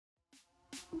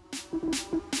We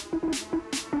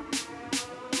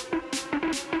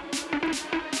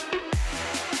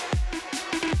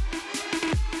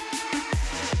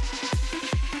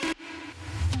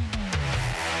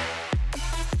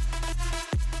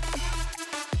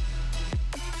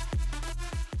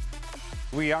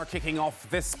are kicking off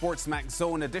this SportsMax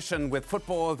Zone edition with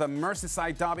football. The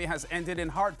Merseyside derby has ended in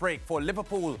heartbreak for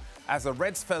Liverpool as the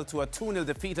Reds fell to a 2-0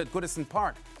 defeat at Goodison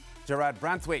Park. Gerard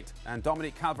Branthwaite and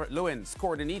Dominic Calvert-Lewin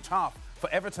scored in each half for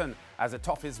Everton as the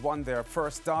Toffees won their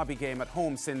first derby game at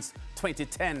home since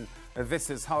 2010. This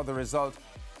is how the result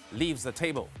leaves the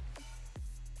table.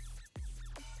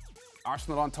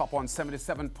 Arsenal on top on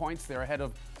 77 points. They're ahead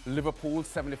of Liverpool,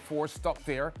 74, stuck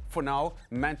there for now.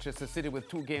 Manchester City with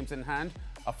 2 games in hand,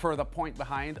 a further point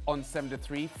behind on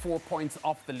 73, 4 points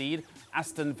off the lead.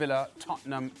 Aston Villa,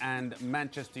 Tottenham and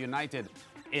Manchester United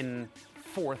in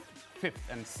 4th, 5th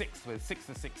and 6th with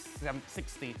 66,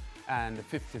 60 and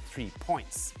 53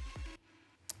 points.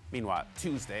 Meanwhile,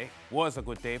 Tuesday was a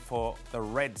good day for the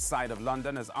red side of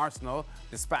London as Arsenal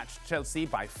dispatched Chelsea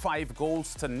by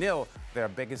 5-0, their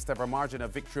biggest ever margin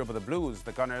of victory over the Blues.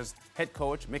 The Gunners' head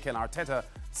coach, Mikel Arteta,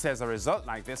 says a result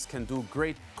like this can do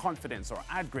great confidence or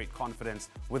add great confidence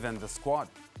within the squad.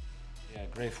 Yeah,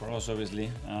 great for us,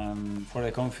 obviously, for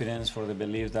the confidence, for the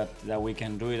belief that we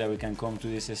can do it, that we can come to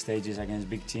these stages against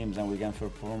big teams and we can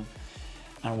perform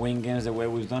and win games the way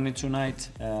we've done it tonight.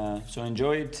 So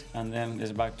enjoy it, and then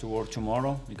it's back to work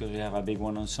tomorrow because we have a big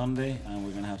one on Sunday and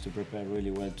we're going to have to prepare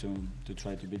really well to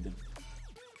try to beat them.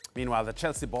 Meanwhile, the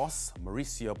Chelsea boss,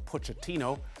 Mauricio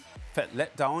Pochettino, felt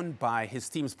let down by his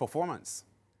team's performance.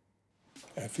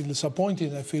 I feel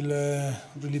disappointed. I feel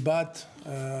really bad.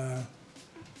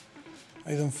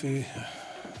 I don't feel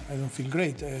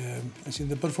great. I think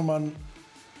the performance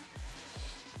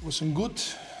wasn't good.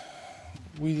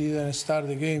 We didn't start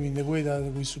the game in the way that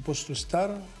we're supposed to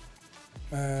start.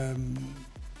 I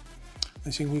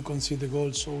think we concede the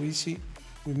goal so easy.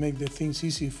 We make the things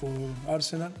easy for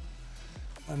Arsenal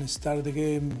and start the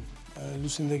game,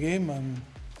 losing the game, and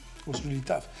it was really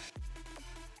tough.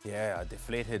 Yeah, a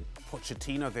deflated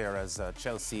Pochettino there as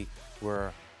Chelsea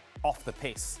were off the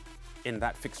pace in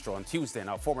that fixture on Tuesday.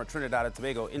 Now, former Trinidad and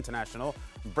Tobago international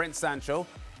Brent Sancho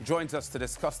joins us to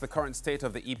discuss the current state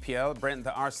of the EPL. Brent,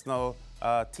 the Arsenal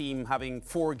team having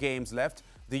 4 games left.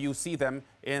 Do you see them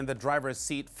in the driver's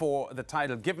seat for the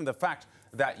title, given the fact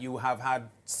that you have had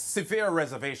severe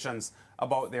reservations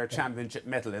about their championship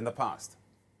medal in the past?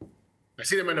 I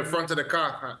see them in the front of the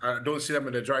car. I don't see them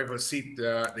in the driver's seat.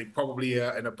 They probably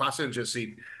in a passenger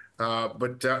seat.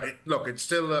 But look, it's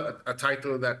still a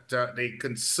title that they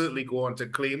can certainly go on to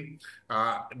claim.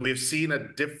 We've seen a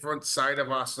different side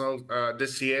of Arsenal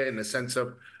this year in the sense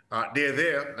of they're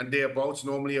there and thereabouts.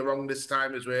 Normally around this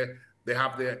time is where they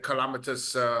have their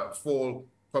calamitous fall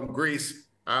from Greece.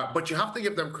 But you have to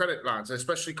give them credit, Lance,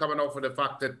 especially coming off of the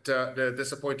fact that the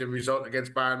disappointing result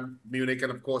against Bayern Munich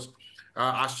and, of course,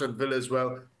 Aston Villa as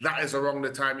well. That is around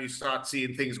the time you start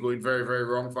seeing things going very, very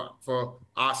wrong for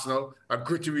Arsenal. A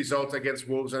gritty result against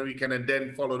Wolves on the weekend and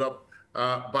then followed up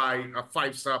by a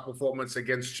 5-star performance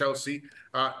against Chelsea.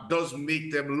 Does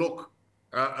make them look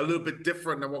a little bit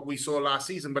different than what we saw last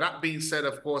season. But that being said,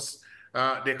 of course,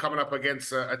 they're coming up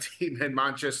against a team in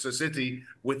Manchester City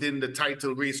within the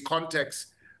title race context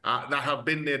that have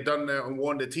been there, done there, and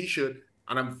worn the T-shirt.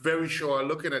 And I'm very sure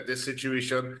looking at this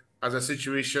situation as a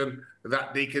situation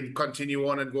that they can continue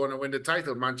on and go on and win the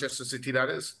title. Manchester City, that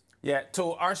is. Yeah,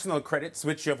 to Arsenal credits,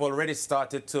 which you have already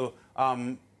started to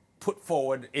put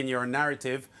forward in your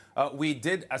narrative, we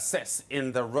did assess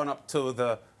in the run-up to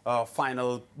the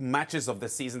final matches of the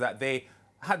season that they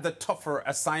had the tougher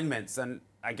assignments. And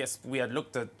I guess we had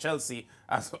looked at Chelsea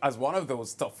as one of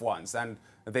those tough ones, and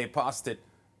they passed it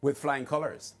with flying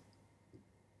colours.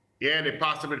 Yeah, they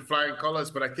passed it with flying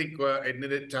colours, but I think it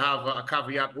needed to have a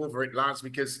caveat over it, Lance,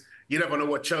 because you never know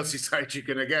what Chelsea side you're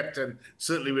going to get. And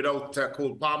certainly without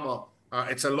Cole Palmer,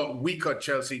 it's a lot weaker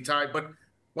Chelsea side. But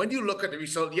when you look at the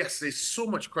result, yes, there's so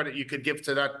much credit you could give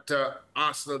to that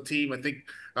Arsenal team. I think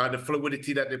the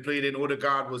fluidity that they played in,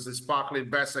 Odegaard was the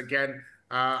sparkling best again.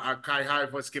 Kai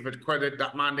Havertz, give it credit.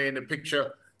 That man there in the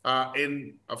picture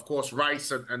in, of course,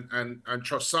 Rice and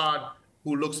Trossard,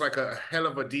 who looks like a hell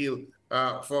of a deal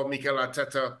for Mikel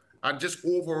Arteta. And just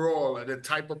overall, the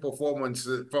type of performance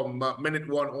from minute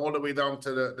 1 all the way down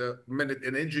to the minute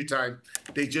in injury time,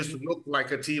 they just look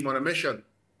like a team on a mission.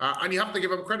 And you have to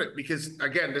give them credit because,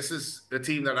 again, this is the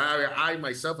team that I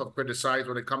myself have criticized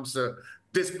when it comes to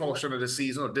this portion of the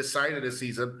season or this side of the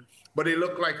season. But they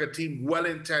look like a team well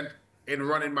intent in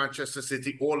running Manchester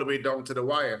City all the way down to the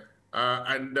wire.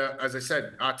 As I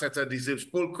said, Arteta deserves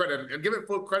full credit, and give it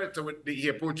full credit to he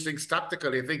approached things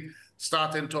tactically. I think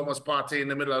starting Thomas Partey in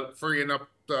the middle, freeing up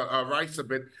Rice a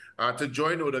bit to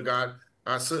join Odegaard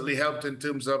certainly helped in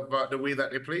terms of the way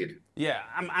that they played. Yeah,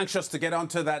 I'm anxious to get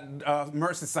onto that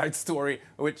Merseyside story,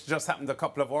 which just happened a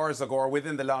couple of hours ago, or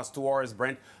within the last 2 hours,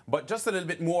 Brent. But just a little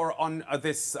bit more on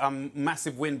this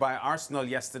massive win by Arsenal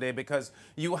yesterday, because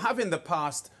you have in the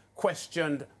past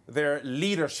questioned their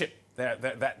leadership,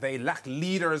 that they lack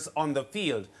leaders on the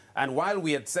field. And while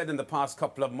we had said in the past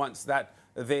couple of months that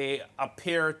they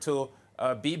appear to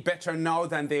be better now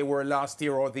than they were last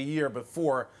year or the year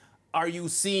before, are you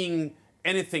seeing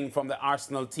anything from the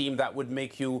Arsenal team that would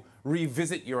make you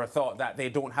revisit your thought that they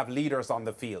don't have leaders on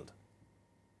the field?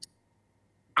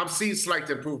 I'm seeing slight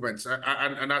improvements,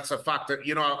 and that's a fact that,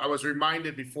 you know, I was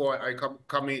reminded before I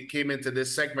came into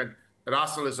this segment that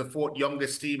Arsenal is the 4th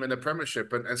youngest team in the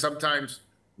Premiership, and sometimes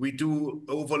we do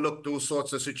overlook those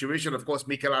sorts of situations. Of course,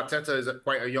 Mikel Arteta is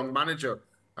quite a young manager,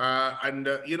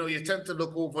 you know, you tend to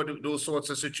look over those sorts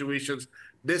of situations.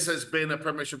 This has been a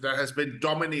Premiership that has been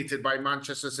dominated by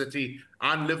Manchester City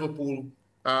and Liverpool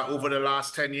over the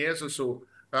last 10 years or so.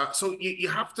 So you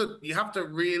have to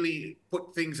really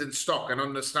put things in stock and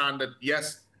understand that,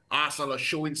 yes, Arsenal are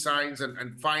showing signs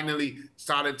and finally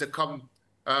starting to come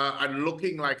and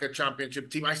looking like a championship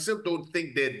team. I still don't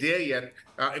think they're there yet.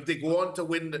 If they go on to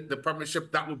win the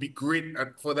Premiership, that would be great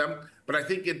for them. But I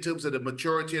think in terms of the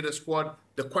maturity of the squad,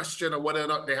 the question of whether or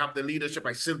not they have the leadership,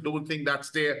 I still don't think that's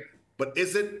there. But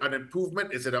is it an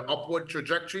improvement? Is it an upward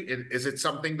trajectory? Is it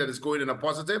something that is going in a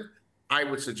positive? I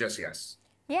would suggest yes.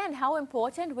 Yeah, and how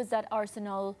important was that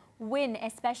Arsenal win,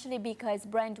 especially because,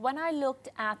 Brent, when I looked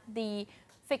at the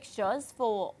fixtures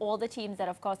for all the teams that,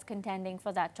 of course, contending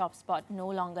for that top spot, no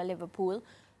longer Liverpool,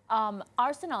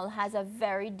 Arsenal has a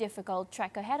very difficult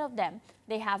trek ahead of them.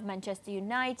 They have Manchester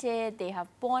United, they have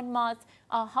Bournemouth.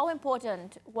 How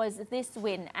important was this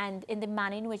win and in the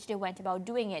manner in which they went about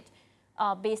doing it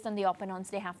based on the opponents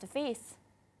they have to face?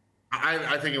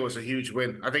 I think it was a huge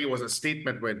win. I think it was a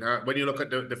statement win. When you look at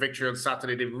the victory on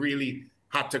Saturday, they really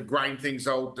had to grind things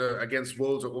out against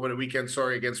Wolves, over the weekend,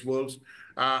 against Wolves.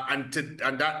 And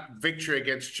that victory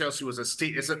against Chelsea was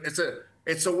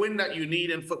it's a win that you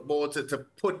need in football to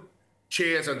put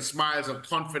cheers and smiles and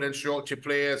confidence throughout your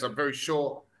players. I'm very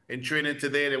sure in training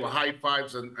today there were high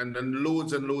fives and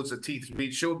loads of teeth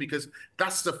being shown, because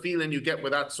that's the feeling you get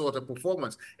with that sort of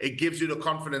performance. It gives you the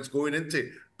confidence going into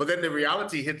it. But then the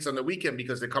reality hits on the weekend,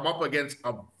 because they come up against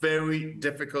a very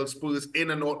difficult Spurs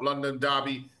in a North London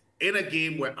derby, in a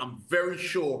game where I'm very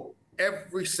sure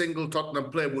every single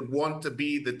Tottenham player would want to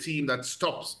be the team that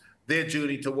stops their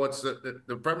journey towards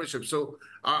the Premiership. So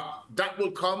that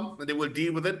will come and they will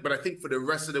deal with it. But I think for the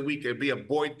rest of the week, it'll be a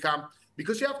buoyed camp,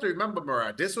 because you have to remember,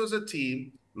 Murad, this was a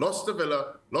team, lost to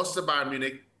Villa, lost to Bayern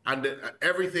Munich, and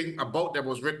everything about them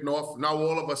was written off. Now,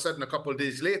 all of a sudden, a couple of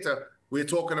days later, we're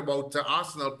talking about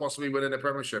Arsenal possibly winning the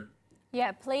Premiership.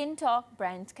 Yeah, plain talk,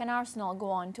 Brent. Can Arsenal go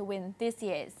on to win this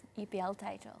year's EPL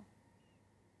title?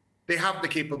 They have the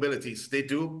capabilities. They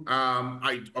do.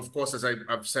 Of course, as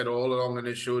I've said all along in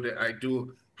this show, that I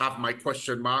do have my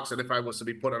question marks. And if I was to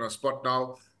be put on a spot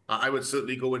now, I would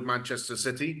certainly go with Manchester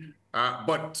City.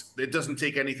 But it doesn't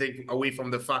take anything away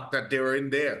from the fact that they're in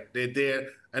there. They're there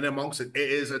and amongst it. It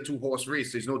is a 2-horse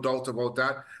race. There's no doubt about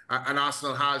that. And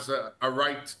Arsenal has a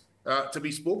right to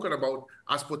be spoken about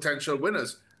as potential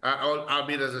winners.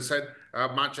 Albeit, as I said,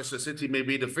 Manchester City may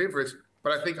be the favourites.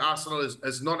 But I think Arsenal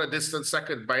is not a distant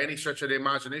second by any stretch of the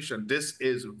imagination. This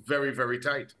is very, very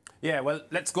tight. Yeah, well,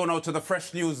 let's go now to the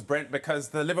fresh news, Brent, because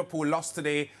the Liverpool loss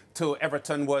today to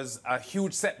Everton was a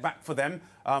huge setback for them.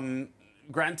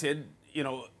 Granted, you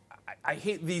know, I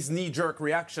hate these knee-jerk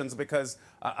reactions, because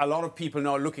a lot of people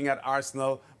now are looking at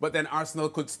Arsenal, but then Arsenal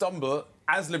could stumble,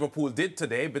 as Liverpool did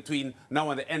today, between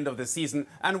now and the end of the season,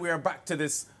 and we are back to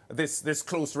this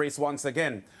close race once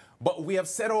again. But we have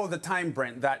said all the time,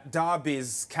 Brent, that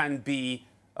derbies can be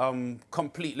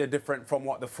completely different from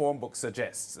what the form book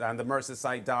suggests. And the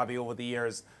Merseyside derby over the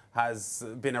years has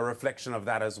been a reflection of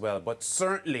that as well. But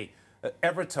certainly,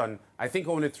 Everton, I think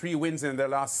only 3 wins in their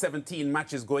last 17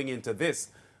 matches going into this,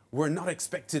 were not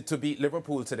expected to beat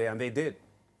Liverpool today, and they did.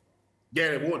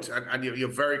 Yeah, they won't. And you're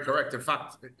very correct. In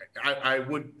fact, I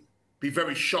would be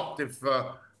very shocked if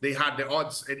they had the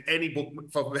odds in any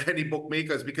book for any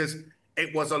bookmakers, because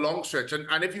it was a long stretch.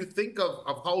 And if you think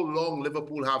of how long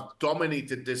Liverpool have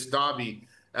dominated this derby,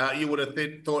 you would have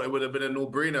thought it would have been a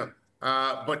no-brainer.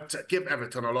 But give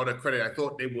Everton a lot of credit. I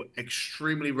thought they were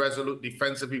extremely resolute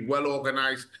defensively,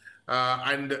 well-organised.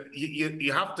 And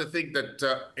you have to think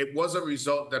that it was a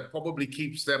result that probably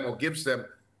keeps them or gives them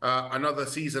another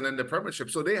season in the Premiership.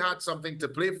 So they had something to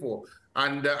play for.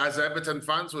 And as Everton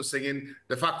fans were singing,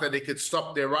 the fact that they could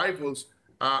stop their rivals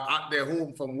at their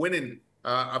home from winning,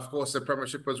 of course, the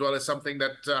Premiership as well, is something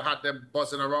that had them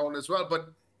buzzing around as well.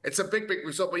 But it's a big, big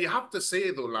result. But you have to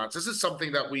say, though, lads, this is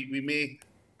something that we may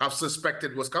have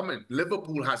suspected was coming.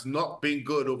 Liverpool has not been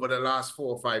good over the last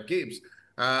 4 or 5 games.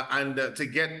 And to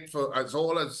get, for as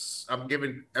all as I'm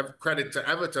giving credit to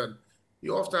Everton,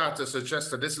 you often have to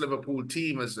suggest that this Liverpool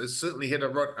team has certainly hit a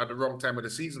rut at the wrong time of the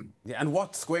season. Yeah, and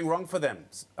what's going wrong for them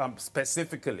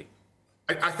specifically?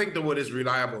 I think the word is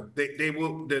reliable. They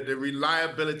will the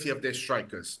reliability of their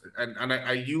strikers, and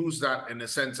I use that in the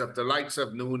sense of the likes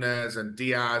of Nunes and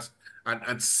Diaz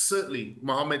and certainly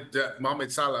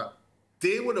Mohamed Salah.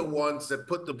 They were the ones that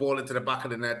put the ball into the back of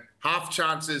the net. Half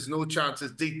chances, no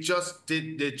chances.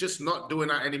 They're just not doing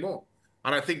that anymore.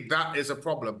 And I think that is a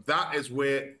problem. That is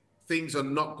where things are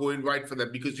not going right for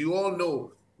them, because you all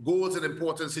know goals in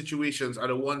important situations are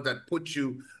the ones that put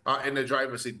you in the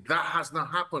driver's seat. That has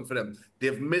not happened for them.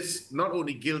 They've missed not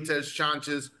only guilty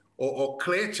chances or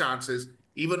clear chances,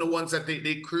 even the ones that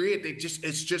they create.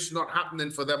 It's just not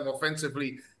happening for them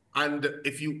offensively. And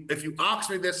if you asked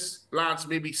me this, Lance,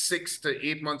 maybe 6 to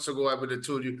 8 months ago, I would have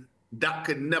told you that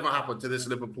could never happen to this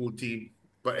Liverpool team.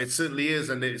 But it certainly is,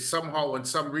 and they somehow, and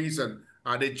some reason,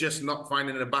 they're just not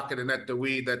finding the back of the net the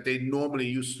way that they normally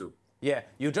used to. Yeah,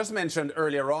 you just mentioned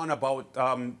earlier on about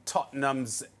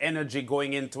Tottenham's energy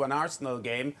going into an Arsenal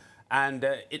game, and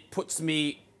it puts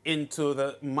me into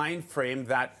the mind frame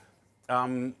that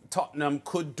Tottenham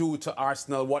could do to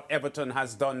Arsenal what Everton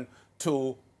has done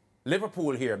to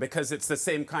Liverpool here, because it's the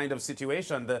same kind of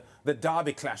situation, the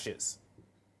derby clashes.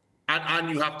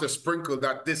 And you have to sprinkle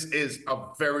that this is a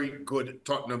very good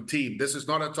Tottenham team. This is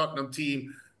not a Tottenham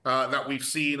team that we've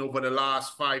seen over the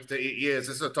last 5 to 8 years.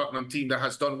 This is a Tottenham team that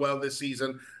has done well this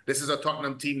season. This is a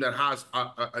Tottenham team that has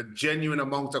a genuine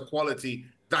amount of quality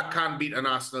that can beat an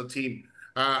Arsenal team.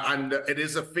 And it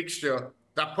is a fixture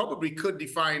that probably could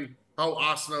define how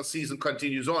Arsenal's season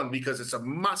continues on, because it's a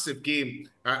massive game.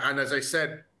 And as I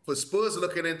said, for Spurs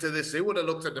looking into this, they would have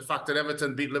looked at the fact that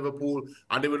Everton beat Liverpool,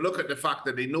 and they would look at the fact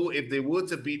that they know if they were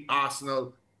to beat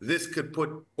Arsenal, this could put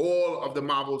all of the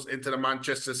marbles into the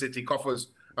Manchester City coffers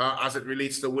as it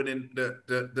relates to winning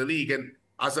the league. And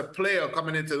as a player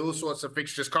coming into those sorts of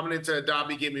fixtures, coming into a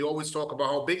derby game, we always talk about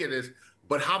how big it is,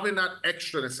 but having that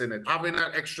extraness in it, having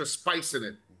that extra spice in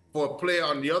it for a player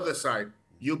on the other side,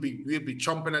 you'll be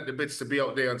chomping at the bits to be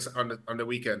out there on the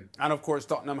weekend. And of course,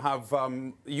 Tottenham have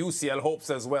UCL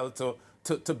hopes as well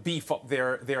to beef up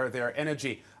their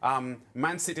energy.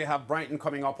 Man City have Brighton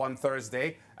coming up on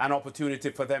Thursday, an opportunity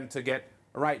for them to get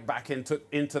right back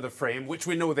into the frame, which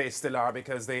we know they still are,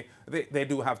 because they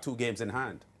do have 2 games in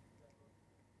hand.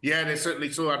 Yeah, they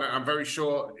certainly so, and I'm very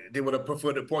sure they would have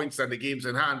preferred the points than the games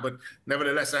in hand, but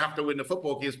nevertheless, they have to win the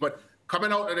football games. But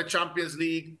coming out of the Champions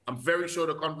League, I'm very sure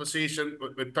the conversation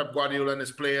with Pep Guardiola and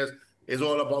his players is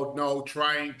all about now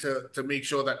trying to make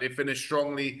sure that they finish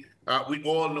strongly. We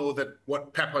all know that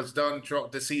what Pep has done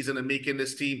throughout the season and making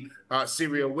this team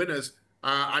serial winners.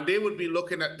 And they would be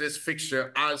looking at this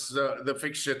fixture as the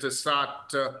fixture to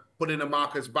start putting the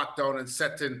markers back down and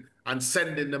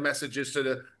sending the messages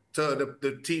to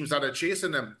the teams that are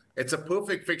chasing them. It's a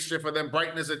perfect fixture for them.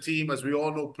 Brighton is a team, as we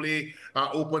all know, play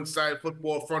open style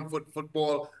football, front foot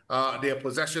football. They're a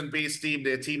possession-based team.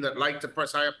 They're a team that like to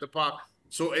press high up the park.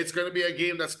 So it's going to be a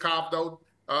game that's carved out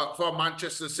for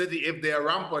Manchester City, if they are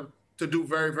rampant, to do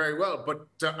very, very well. But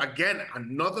again,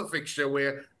 another fixture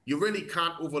where you really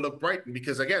can't overlook Brighton,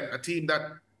 because again, a team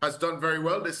that has done very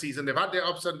well this season. They've had their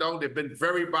ups and downs. They've been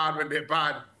very bad when they're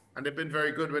bad, and they've been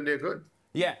very good when they're good.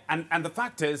 Yeah, and the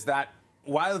fact is that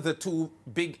while the 2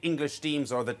 big English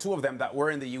teams, or the 2 of them that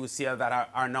were in the UCL that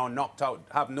are now knocked out,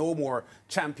 have no more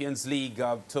Champions League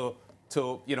to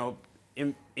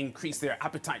increase their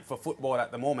appetite for football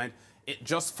at the moment, it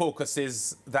just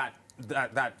focuses that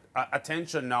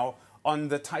attention now on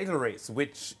the title race,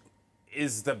 which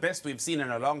is the best we've seen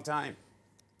in a long time.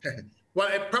 Well,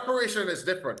 preparation is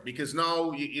different, because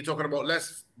now you're talking about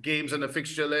less games on the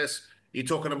fixture list. You're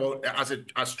talking about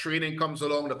as training comes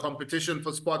along, the competition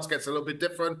for spots gets a little bit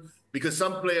different, because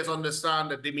some players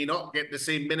understand that they may not get the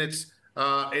same minutes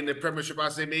in the Premiership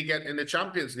as they may get in the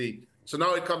Champions League. So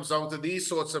now it comes down to these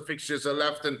sorts of fixtures are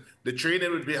left, and the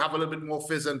training would have a little bit more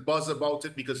fizz and buzz about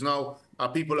it, because now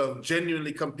people are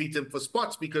genuinely competing for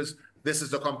spots, because this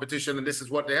is the competition and this is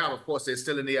what they have. Of course, they're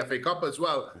still in the FA Cup as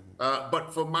well.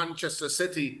 But for Manchester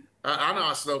City and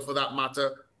Arsenal, for that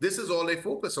matter, this is all they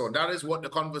focus on. That is what the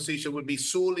conversation would be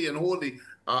solely and wholly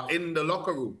in the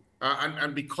locker room.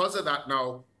 And because of that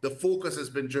now, the focus has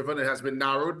been driven, it has been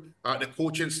narrowed. The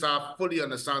coaching staff fully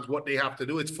understands what they have to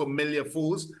do. It's familiar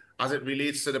foes as it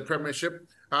relates to the Premiership.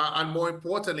 And more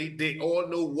importantly, they all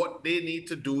know what they need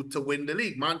to do to win the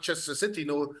league. Manchester City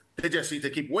know they just need to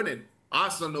keep winning.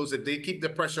 Arsenal knows that they keep the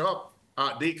pressure up.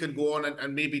 They can go on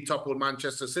and maybe topple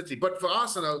Manchester City. But for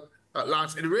Arsenal,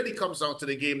 Lance, it really comes down to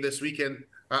the game this weekend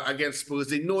against Spurs.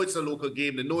 They know it's a local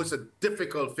game. They know it's a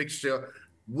difficult fixture.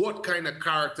 What kind of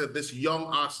character this young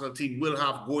Arsenal team will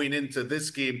have going into this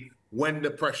game when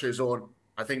the pressure is on?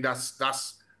 I think that's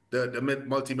the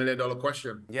multi-million-dollar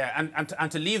question. Yeah,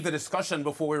 and to leave the discussion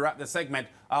before we wrap the segment,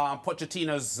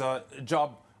 Pochettino's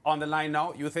job on the line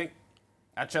now, you think,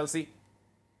 at Chelsea?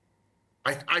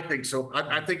 I think so.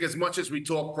 I think as much as we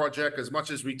talk project, as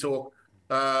much as we talk,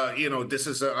 this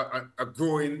is a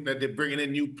growing, that they're bringing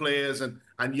in new players and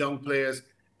young players.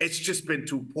 It's just been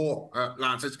too poor,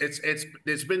 Lance.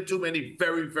 There's been too many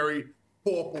very, very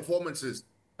poor performances.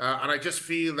 And I just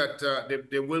feel that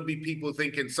there will be people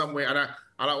thinking some way. And I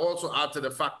also add to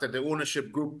the fact that the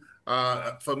ownership group,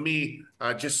 for me,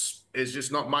 is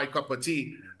just not my cup of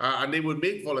tea. And they will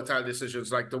make volatile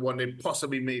decisions like the one they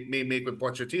possibly may make with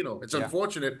Pochettino. It's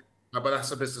unfortunate, but that's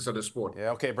the business of the sport.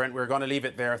 Yeah, okay, Brent, we're going to leave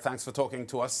it there. Thanks for talking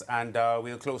to us. And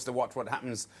we'll close to watch what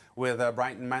happens with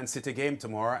Brighton Man City game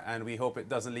tomorrow. And we hope it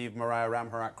doesn't leave Mariah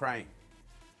Ramharat crying.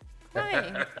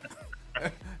 Crying?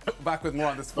 Back with more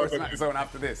on the SportsMax Zone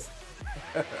after this.